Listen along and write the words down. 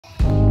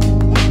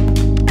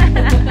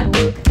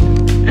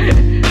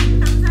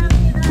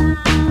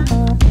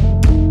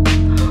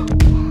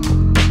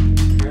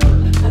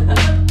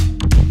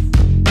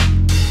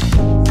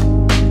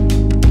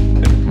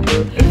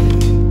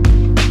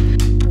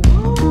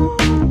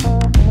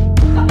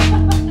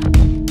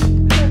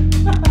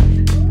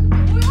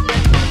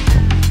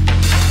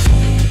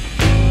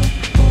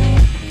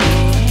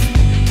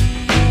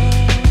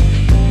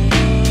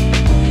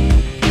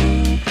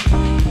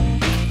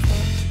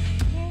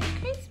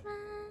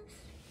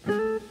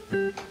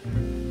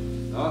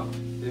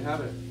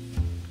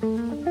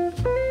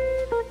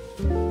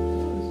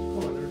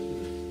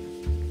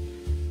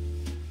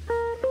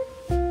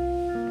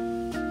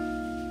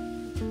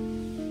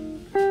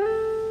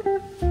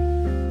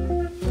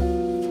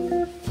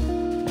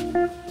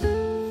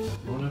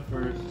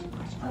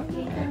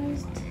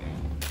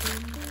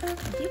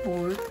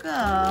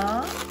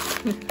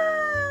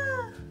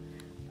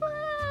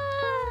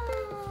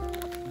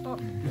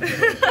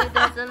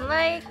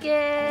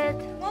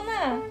it.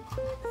 Mama,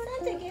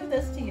 Santa gave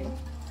this to you.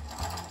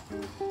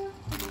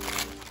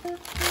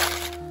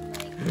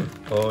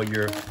 Oh,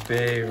 your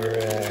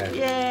favorite.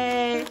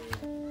 Yay.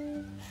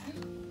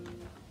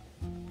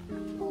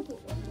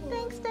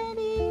 Thanks,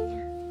 Daddy.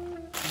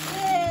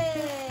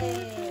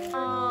 Yay.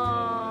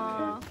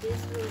 Aww.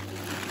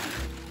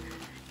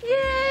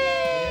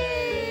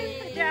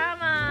 Yay.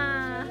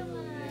 Pajama.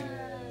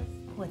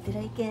 What did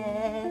I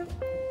get?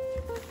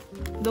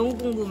 너무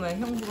궁금해.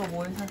 형부가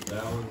뭘 샀어?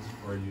 That one's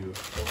for you.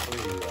 Hopefully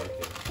you like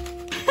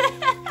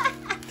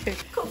it.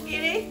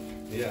 코끼리?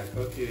 Yeah,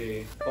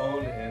 cookie,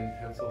 phone and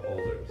pencil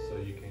holder, so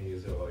you can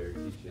use it while you're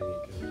teaching.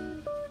 You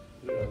can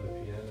put it on the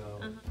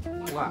piano.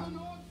 Wow.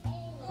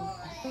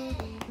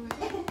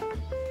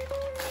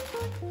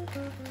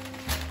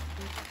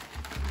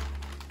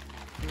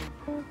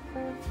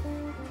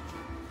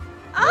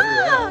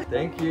 Oh!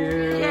 Thank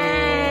you.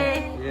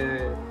 Yay!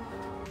 Yay.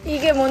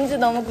 이게 뭔지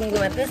너무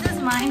궁금해. This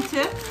is mine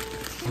too.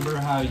 Remember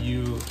how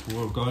you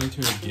were going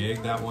to a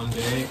gig that one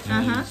day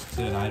and you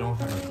said, I don't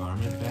have a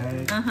garment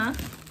bag?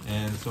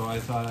 And so I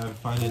thought I would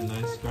find a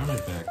nice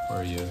garment bag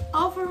for you.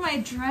 Oh, for my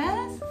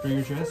dress? For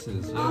your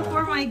dresses, yeah. Oh,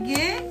 for my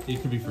gig?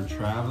 It could be for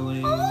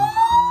traveling. Oh!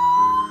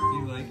 Do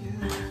you like it?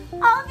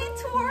 I'll be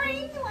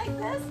touring like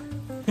this.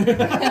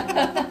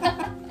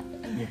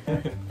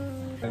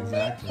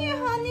 Exactly. Thank you,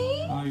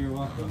 honey. Oh, you're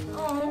welcome.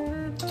 Oh.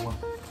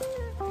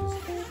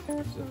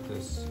 Zip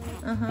this.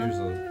 Here's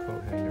a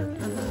coat hanger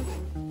here.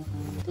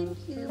 Thank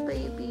you,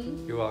 baby.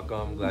 You're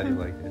welcome. I'm glad you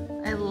like it.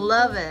 I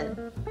love it.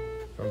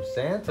 From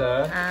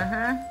Santa.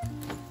 Uh-huh.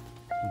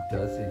 He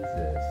does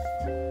exist.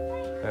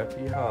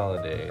 Happy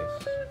holidays.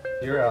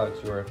 Dear Alex,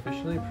 you are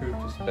officially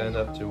approved to spend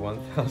up to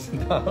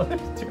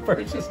 $1,000 to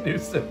purchase new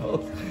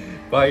symbols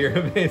by your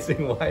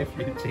amazing wife,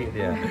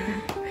 Eugenia.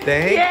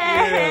 Thank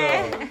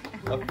you.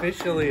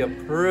 Officially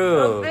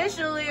approved.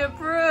 Officially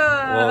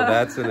approved. Well,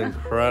 that's an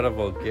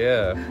incredible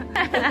gift.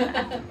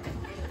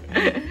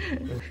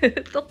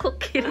 또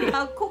코끼리.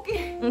 아,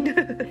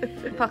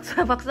 코끼리.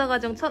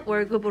 박사과정 첫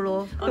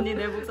월급으로 언니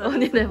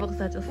내복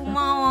사줬어.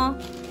 고마워.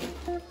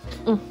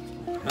 응.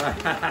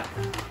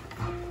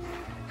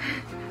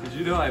 Did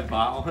you know I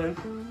bought one?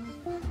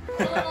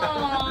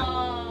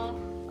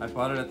 I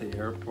bought it at the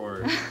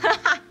airport.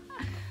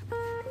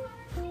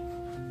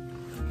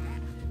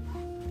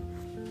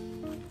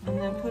 And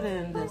then put it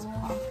in this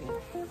pocket.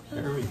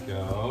 There we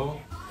go.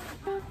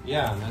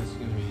 Yeah, and that's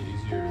gonna be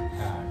easier to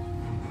pack.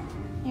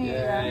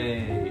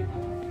 Yay!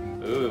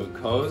 Ooh,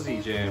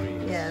 cozy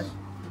jammies. Yes.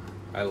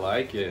 I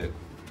like it.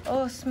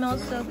 Oh, it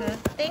smells so good.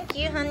 Thank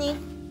you, honey.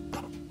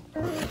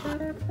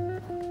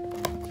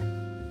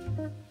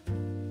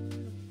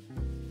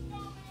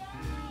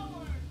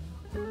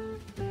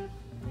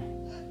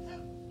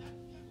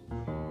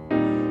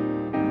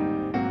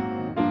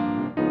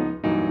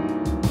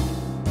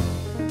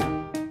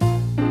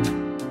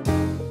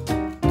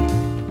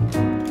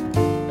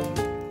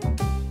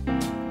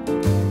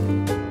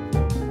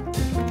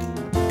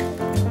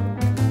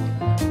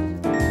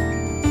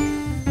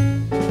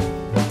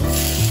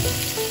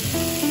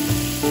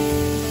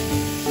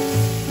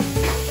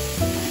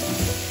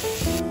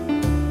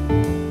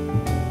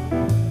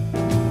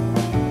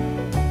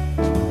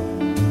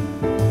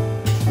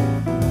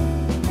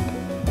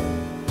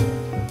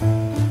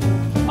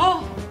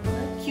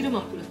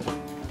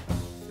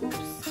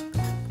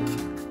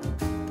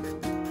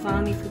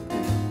 마음이 급해.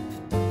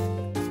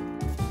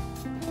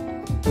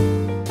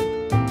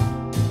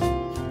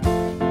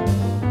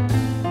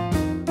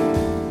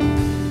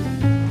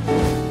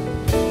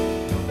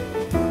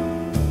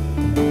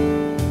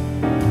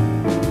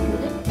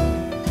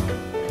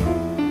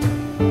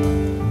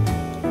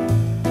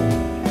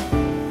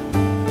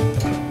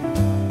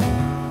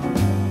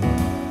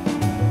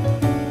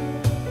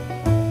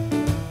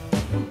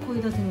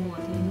 거의 다 된 것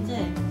같아요.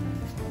 이제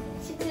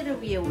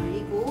치즈를 위에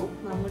올리고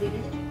마무리를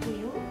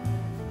해줄게요.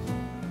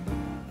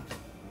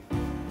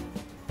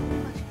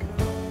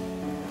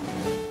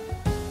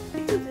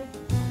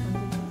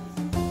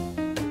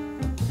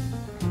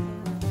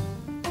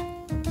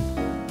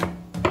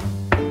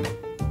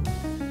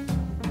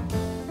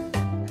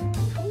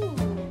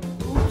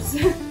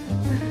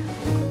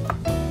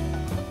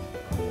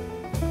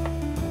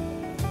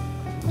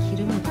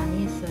 기름을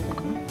많이 했어야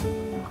되나?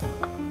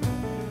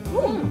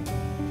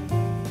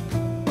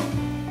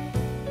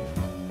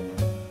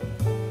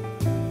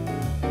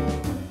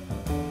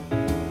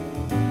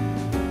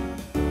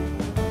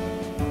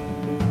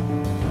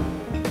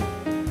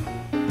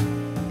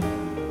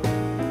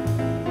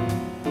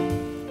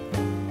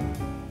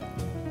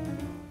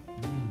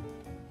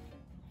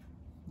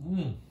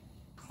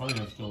 Oh,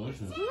 that's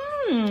delicious.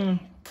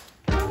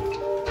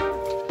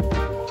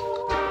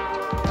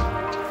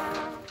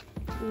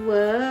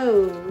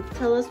 Whoa,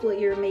 tell us what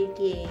you're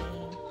making.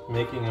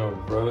 Making a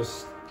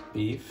roast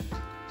beef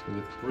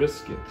with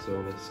brisket, so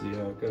we'll see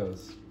how it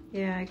goes.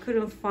 Yeah, I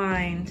couldn't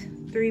find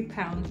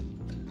 3-pound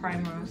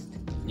prime roast.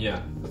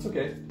 Yeah, that's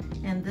okay.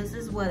 And this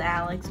is what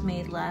Alex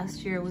made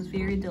last year. It was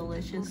very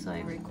delicious, so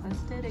I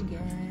requested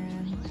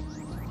again.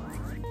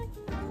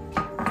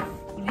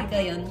 우리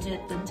내가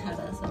연주했던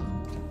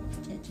자라섬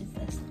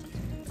제주도에서.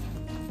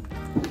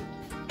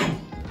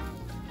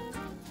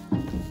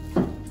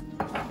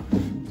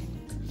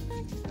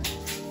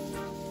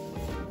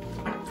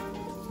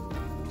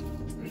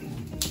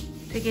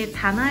 되게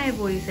단아해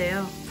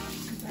보이세요.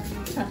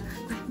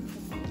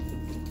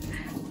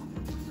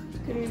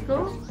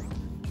 그리고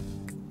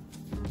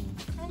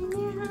안녕.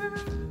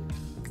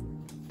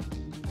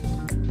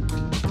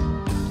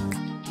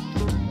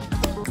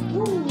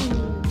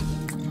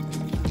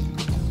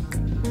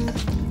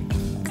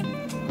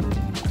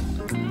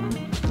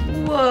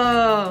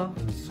 우와.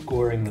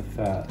 Scoring the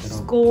fat.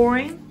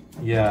 Scoring?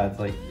 Yeah, it's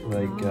like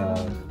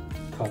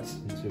cuts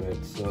into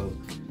it so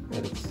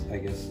that it's, I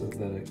guess,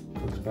 that it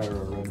cooks better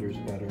or renders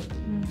better.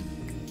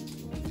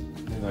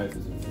 The knife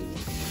is amazing.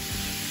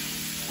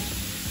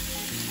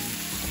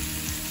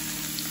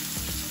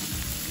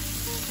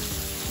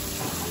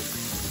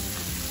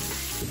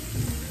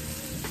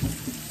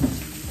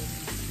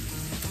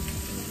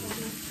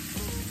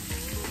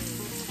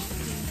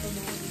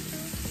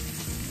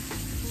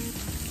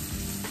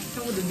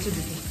 형부 눈치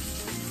주세요.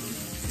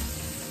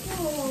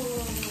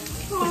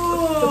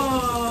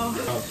 Oh,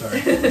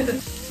 sorry.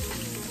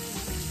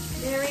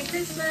 Merry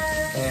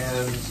Christmas!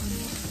 And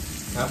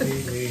Happy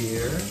New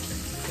Year.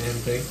 And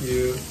thank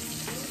you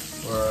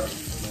for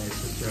my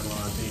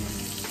sister-in-law being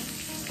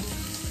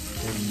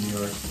in New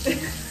York.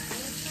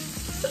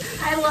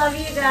 I love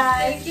you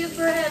guys. Thank you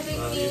for having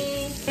Love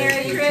me.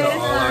 Thank you to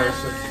all our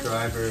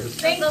subscribers.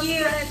 Thank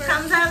you.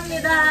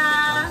 감사합니다.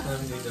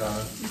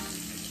 감사합니다.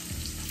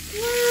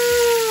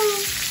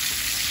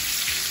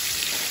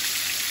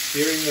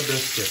 Hearing the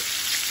biscuit.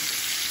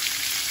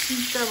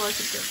 진짜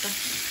맛있겠다.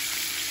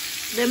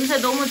 냄새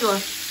너무 좋아.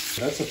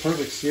 That's a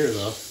perfect sear,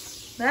 though.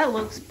 That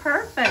looks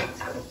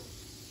perfect.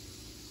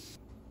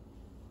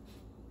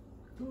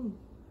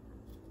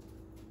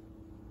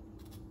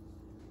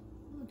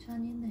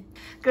 잔이네.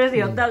 그래서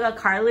여기다가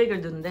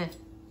garlic을 넣는데.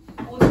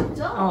 오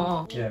진짜?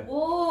 어. Yeah.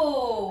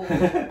 오.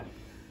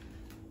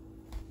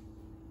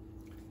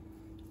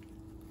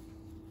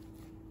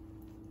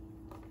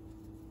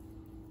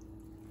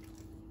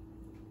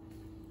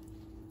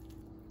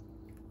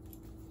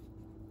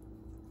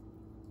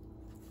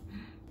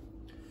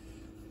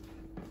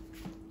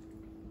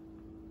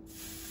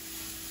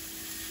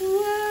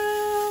 우와.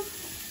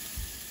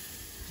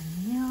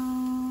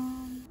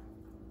 안녕.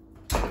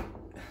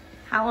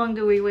 How long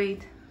do we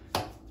wait?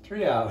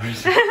 3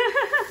 hours.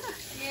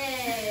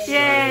 예. Sorry, a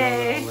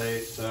Yay. little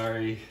late.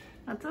 Sorry.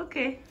 That's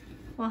okay.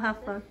 We'll have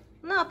fun.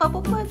 나 아빠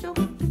뽀뽀해줘.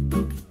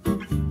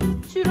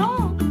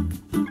 싫어.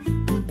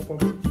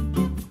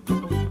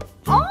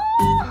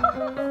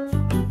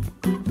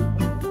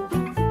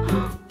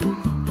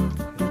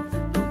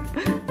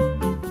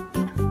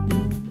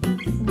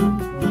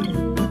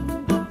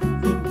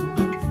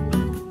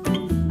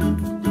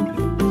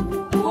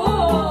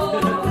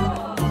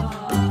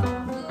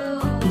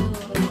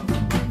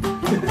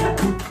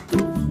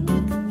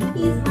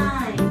 He's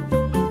mine.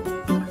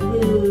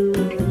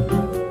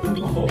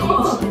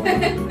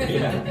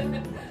 Yeah.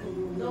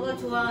 너가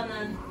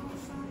좋아하는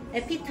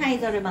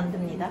에피타이저를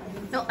만듭니다.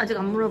 아직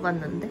안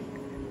물어봤는데.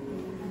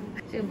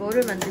 지금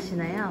뭐를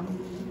만드시나요?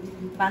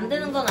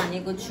 만드는 건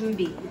아니고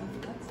준비.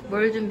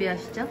 뭘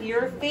준비하시죠?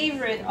 Your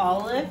favorite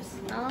olives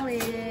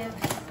올리브.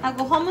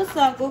 하고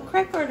허무스하고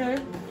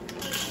크래커를.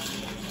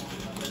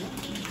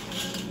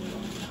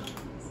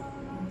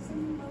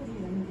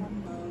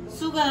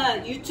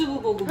 수가 유튜브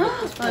보고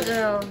먹고 싶어.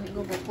 맞아요.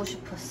 이거 먹고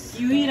싶었어.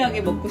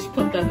 유일하게 먹고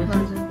싶었다는.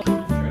 맞아.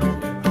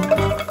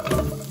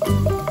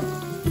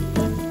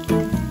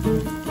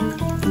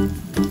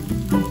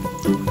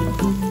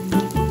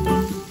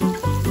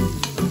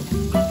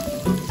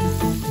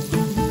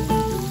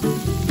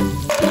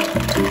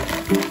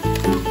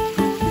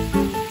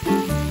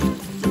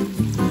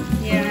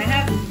 Yeah,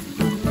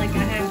 I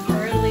have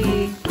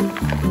early.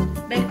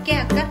 맵게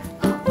할까?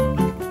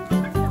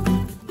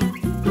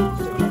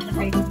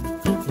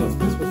 So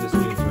that's what this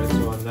means, right?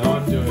 So now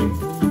I'm doing.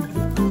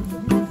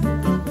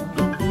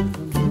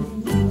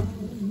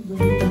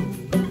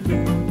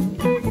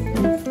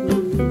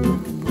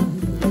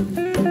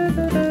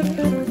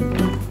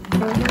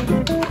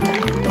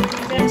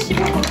 그냥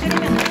씹어서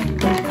끓이면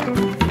돼.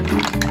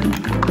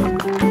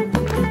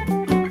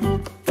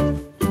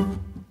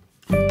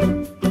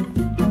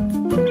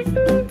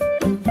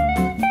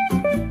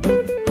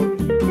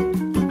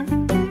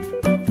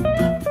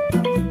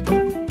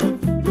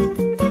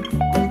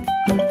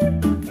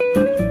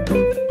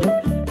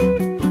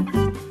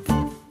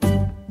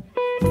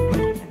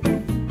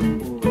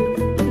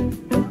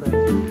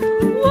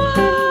 우와!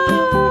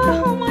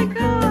 Oh my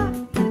god!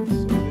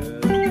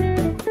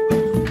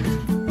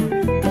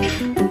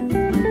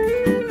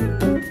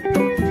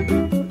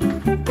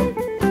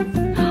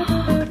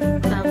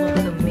 That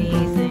looks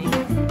amazing.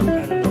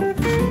 I don't know if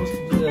I'm supposed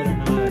to do that or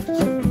not.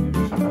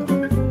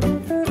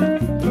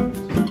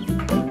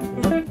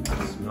 It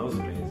smells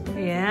amazing.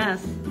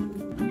 Yes.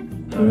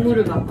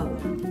 국물을 맛봐봐.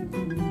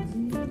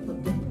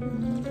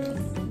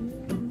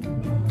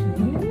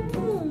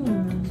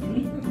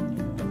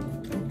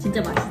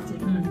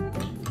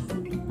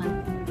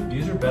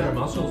 better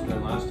muscles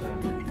than last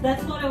time.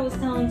 That's what I was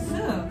telling Sue.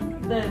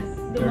 The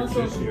They're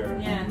muscles. juicier.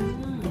 Yeah.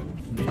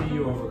 Maybe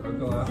you overcooked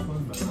the last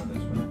one, but not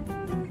this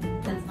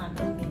one. That's not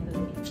gonna be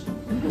good.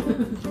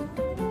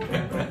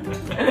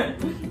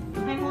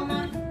 Hi, Mona.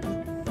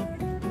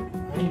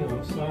 I know,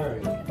 I'm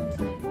sorry.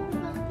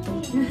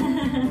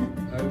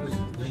 I was.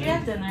 She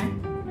had dinner.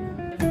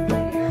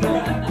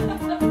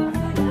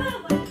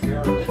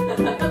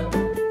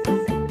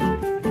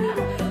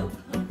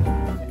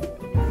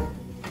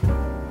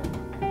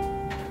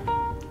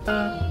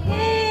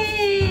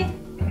 Yay!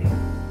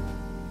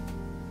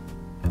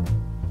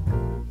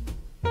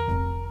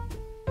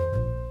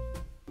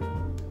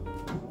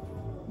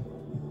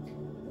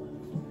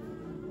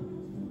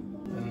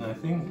 And I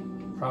think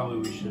probably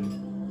we should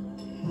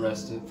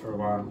rest it for a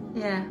while.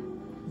 Yeah.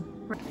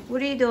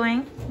 What are you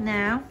doing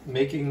now?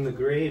 Making the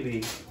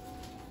gravy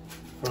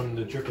from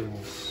the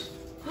drippings.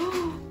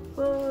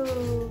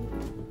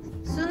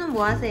 수는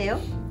뭐 하세요?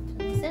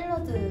 저는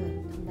샐러드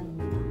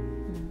담당입니다.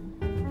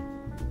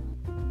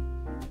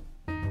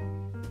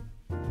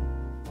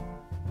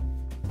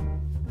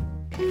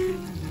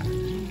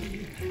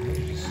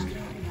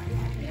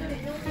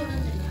 이 정도는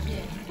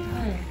되지.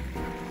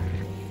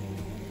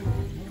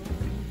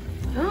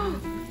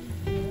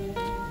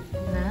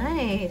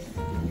 Nice.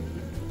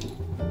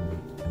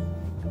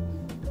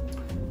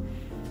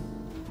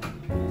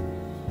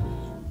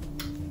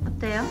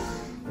 어때요?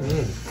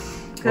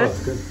 Good.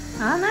 Oh, good.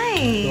 Oh,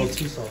 Little nice.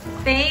 sea salt.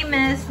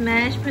 Famous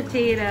mashed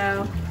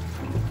potato.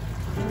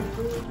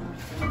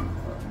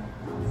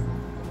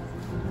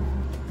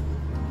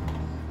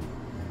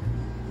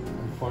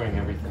 I'm pouring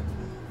everything.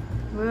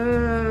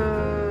 Whoa.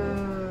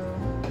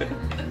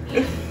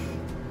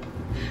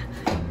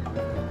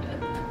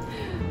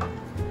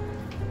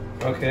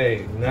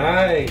 Okay,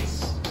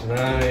 nice,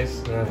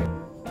 nice, nice.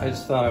 I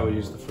just thought I would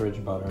use the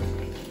fridge butter.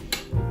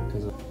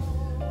 'Cause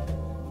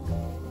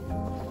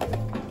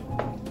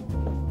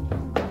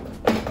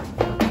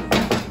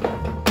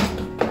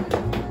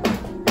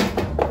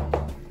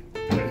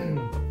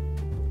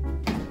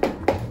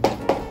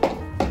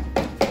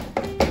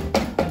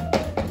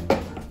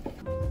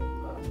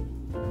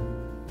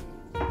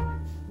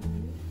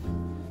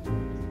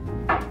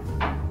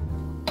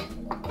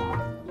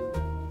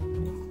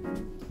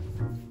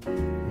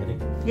ready?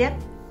 Yep.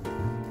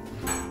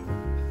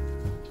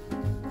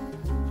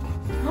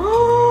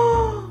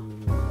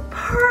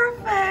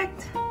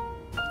 Perfect.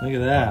 Look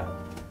at that.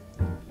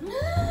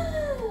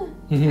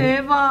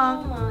 대박.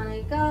 Oh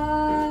my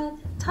god.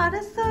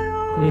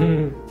 잘했어요.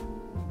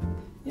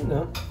 You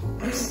know,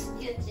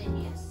 You're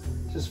genius.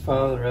 just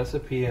follow the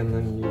recipe and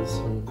then use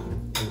some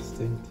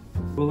instinct.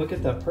 Well, look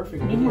at that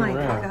perfect Oh medium my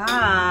rare.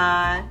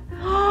 god.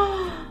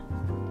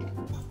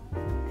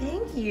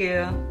 Thank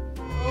you.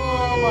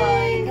 Oh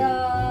my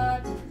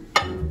god.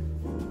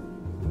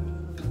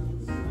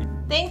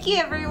 Thank you,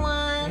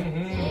 everyone.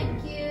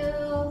 Thank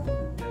you.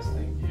 Yes,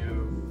 thank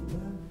you.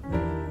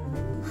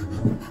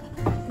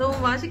 너무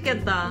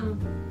맛있겠다.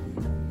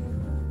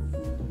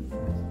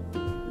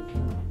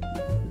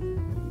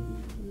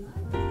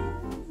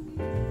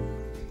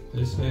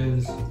 This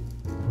is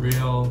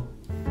real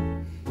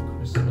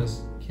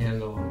Christmas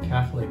candle,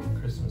 Catholic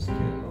Christmas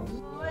candles.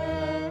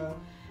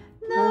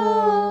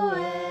 Noel,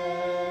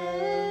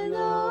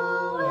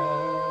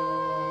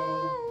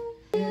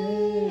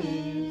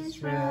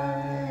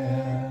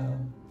 Israel.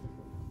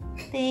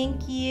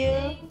 Thank you.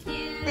 Thank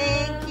you.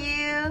 Thank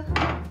you.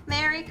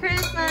 Merry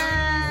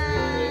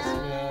Christmas.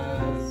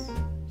 Christmas.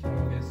 잘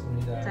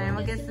먹겠습니다. 잘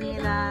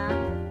먹겠습니다.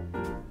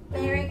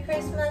 Merry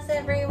Christmas,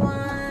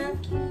 everyone.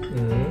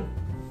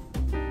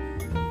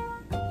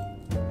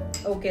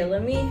 Okay,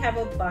 let me have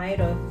a bite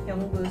of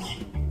형부's.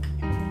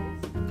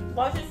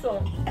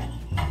 맛있어.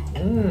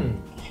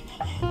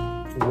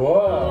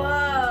 Wow.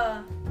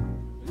 와.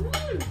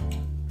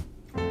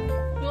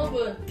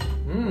 여러분.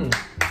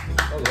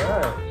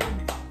 Alright.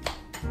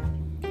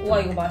 와,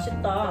 이거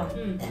맛있다.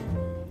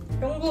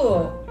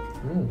 형부.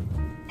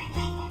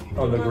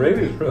 Oh, the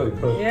gravy is really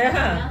good.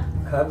 Yeah.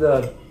 Have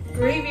the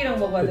그레이비랑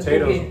먹어야 돼.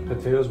 고기.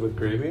 potatoes with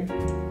gravy.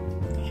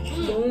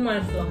 너무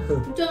맛있어.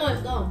 진짜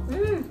맛있어.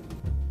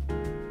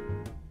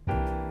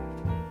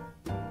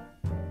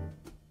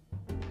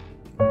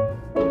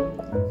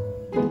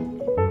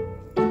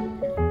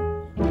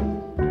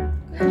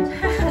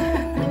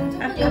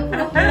 조금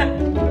옆으로.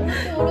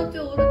 오른쪽.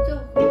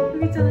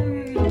 여기 있잖아,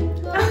 여기.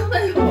 조금만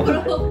옆으로.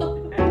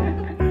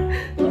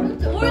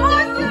 오른쪽.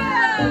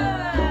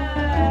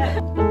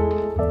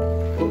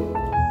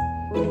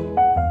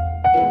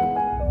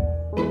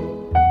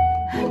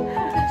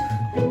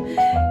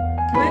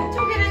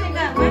 왼쪽이라니까.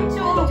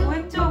 왼쪽.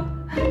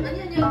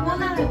 아니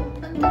반대쪽.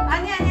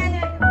 아니.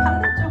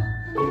 반대쪽.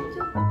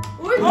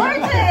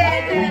 옳지.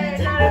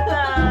 잘했다.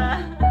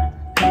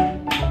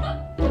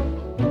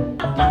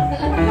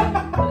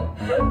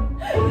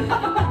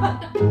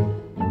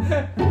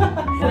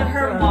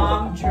 Her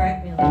mom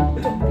dragged me like,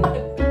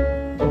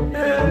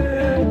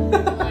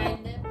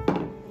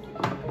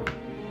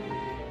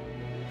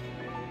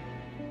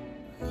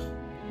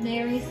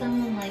 Marry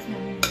someone like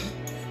him.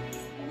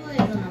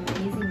 is an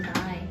amazing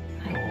guy.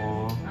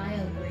 Aw. I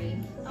agree.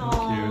 Thank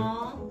you.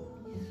 Aw,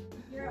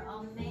 you're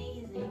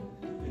amazing.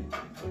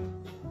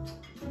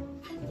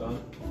 Done.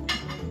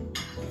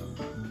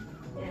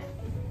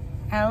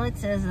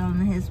 Alex is on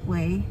his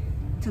way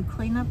to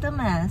clean up the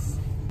mess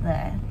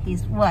that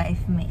his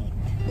wife made.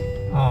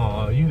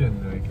 Oh, you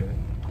didn't make it.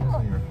 It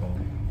wasn't your fault.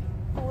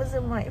 It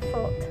wasn't my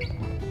fault.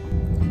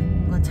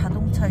 뭔가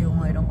자동차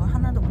용어 이런 거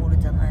하나도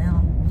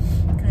모르잖아요.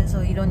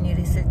 그래서 이런 일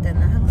있을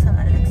때는 항상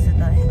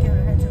알렉스가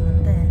해결을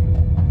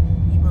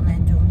해주는데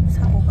이번에 좀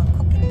사고가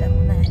컸기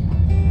때문에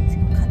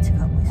지금 같이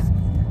가고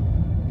있습니다.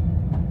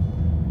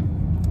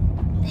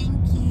 Thank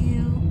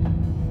you.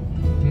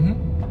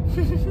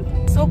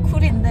 So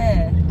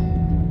cool인데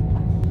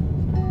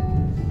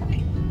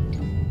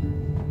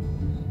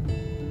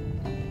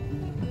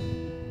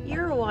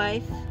your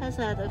wife has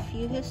had a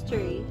few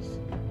histories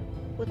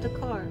with the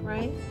car,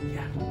 right?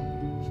 Yeah.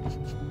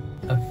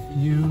 A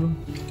few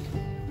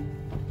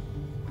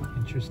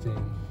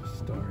interesting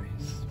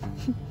stories.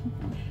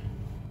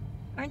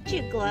 Aren't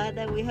you glad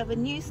that we have a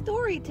new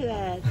story to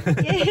add?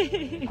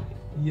 Yay!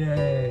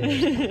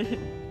 Yay!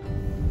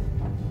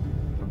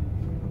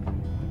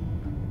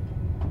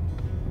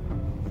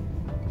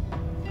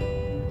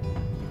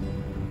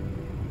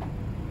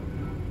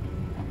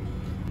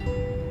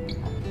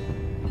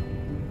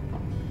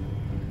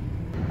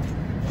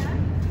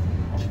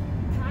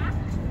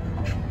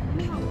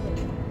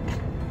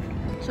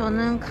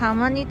 저는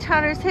가만히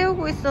차를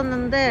세우고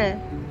있었는데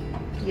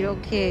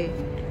이렇게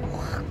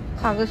확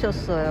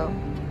박으셨어요.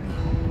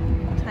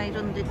 자,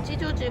 이런데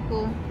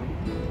찢어지고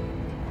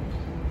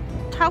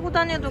타고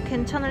다녀도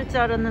괜찮을 줄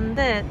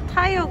알았는데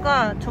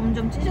타이어가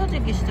점점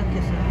찢어지기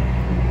시작했어요.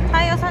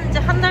 타이어 산지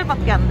한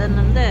달밖에 안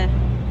됐는데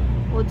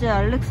어제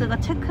알렉스가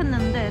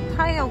체크했는데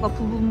타이어가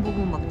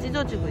부분 막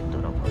찢어지고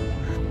있더라고요.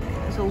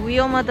 그래서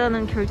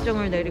위험하다는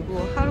결정을 내리고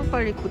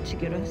하루빨리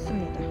고치기로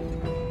했습니다.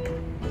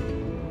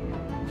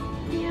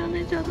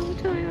 미안해,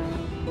 자동차야.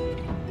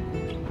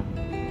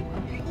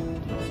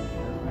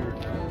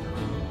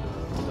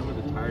 Some of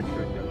the tire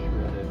tread got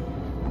shredded.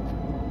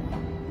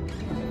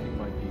 I think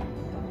might be.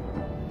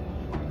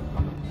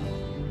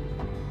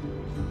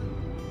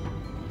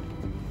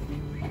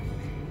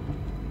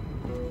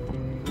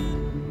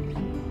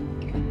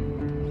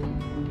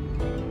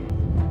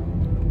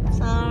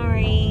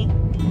 Sorry.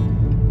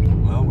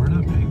 Well, we're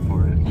not paying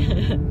for it.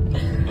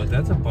 But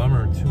that's a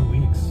bummer. 2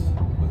 weeks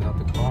without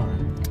the car.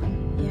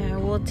 Yeah,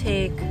 it will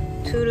take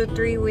 2 to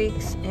 3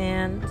 weeks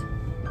and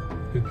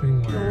Good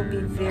thing it will we're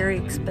be very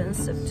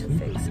expensive to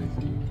fix it.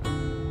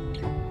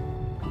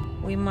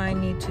 We might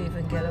need to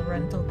even get a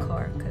rental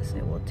car because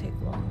it will take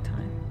a long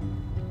time.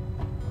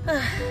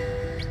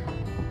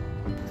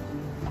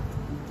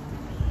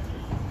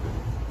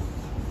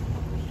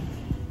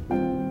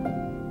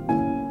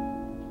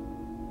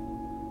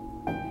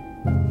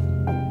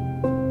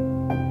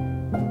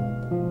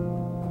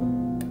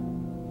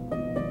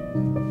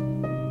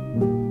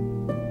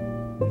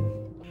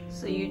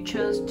 So you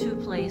chose 2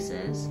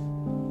 places.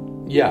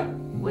 Yeah.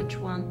 Which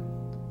one?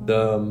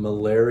 The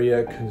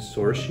Malaria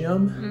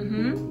Consortium,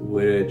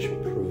 which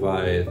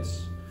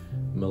provides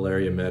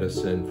malaria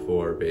medicine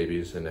for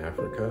babies in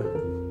Africa,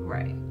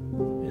 Right.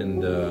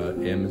 and the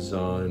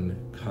Amazon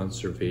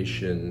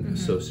Conservation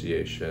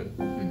Association,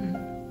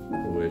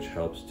 which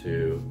helps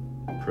to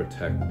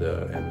protect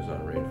the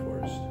Amazon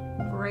rainforest.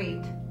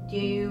 Great. Do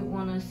you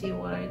want to see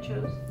what I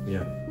chose?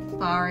 Yeah.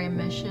 Our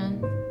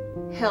mission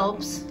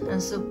helps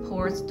and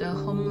supports the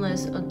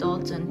homeless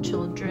adults and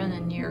children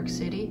in New York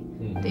City.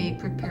 They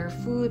prepare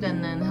food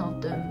and then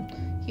help them,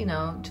 you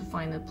know, to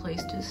find a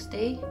place to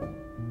stay.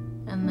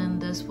 And then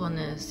this one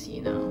is,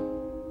 you know,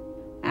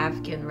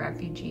 Afghan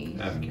refugees.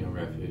 Afghan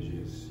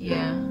refugees.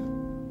 Yeah.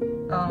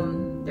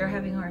 They're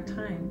having a hard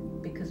time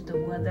because the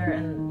weather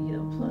and, you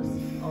know, plus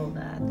all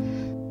that.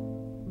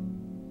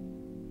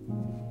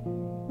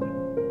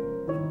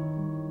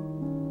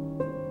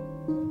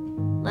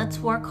 Let's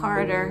work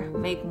harder,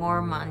 make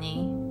more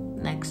money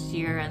next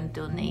year and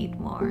donate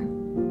more.